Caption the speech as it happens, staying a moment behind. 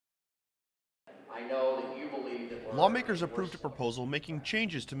I know that you believe that Lawmakers approved a proposal making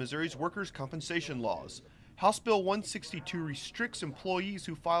changes to Missouri's workers' compensation laws. House Bill 162 restricts employees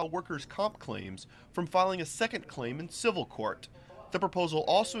who file workers' comp claims from filing a second claim in civil court. The proposal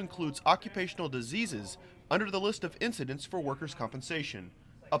also includes occupational diseases under the list of incidents for workers' compensation.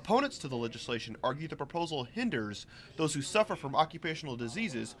 Opponents to the legislation argue the proposal hinders those who suffer from occupational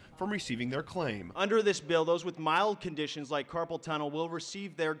diseases from receiving their claim. Under this bill, those with mild conditions like carpal tunnel will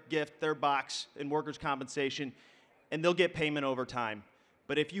receive their gift, their box in workers' compensation, and they'll get payment over time.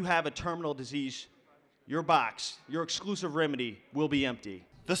 But if you have a terminal disease, your box, your exclusive remedy, will be empty.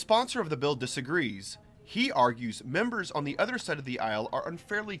 The sponsor of the bill disagrees. He argues members on the other side of the aisle are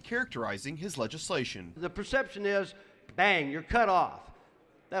unfairly characterizing his legislation. The perception is, bang, you're cut off.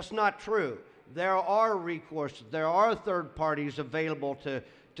 That's not true. There are recourses. There are third parties available to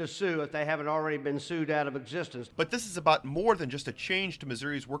sue if they haven't already been sued out of existence. But this is about more than just a change to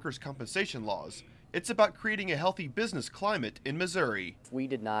Missouri's workers' compensation laws. It's about creating a healthy business climate in Missouri. If we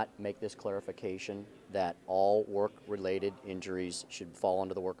did not make this clarification that all work-related injuries should fall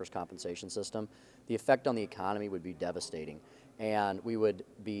under the workers' compensation system, the effect on the economy would be devastating. And we would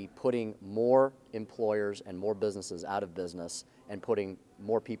be putting more employers and more businesses out of business and putting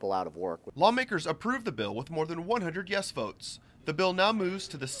more people out of work. Lawmakers approved the bill with more than 100 yes votes. The bill now moves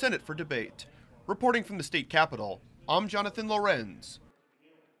to the Senate for debate. Reporting from the state capitol, I'm Jonathan Lorenz.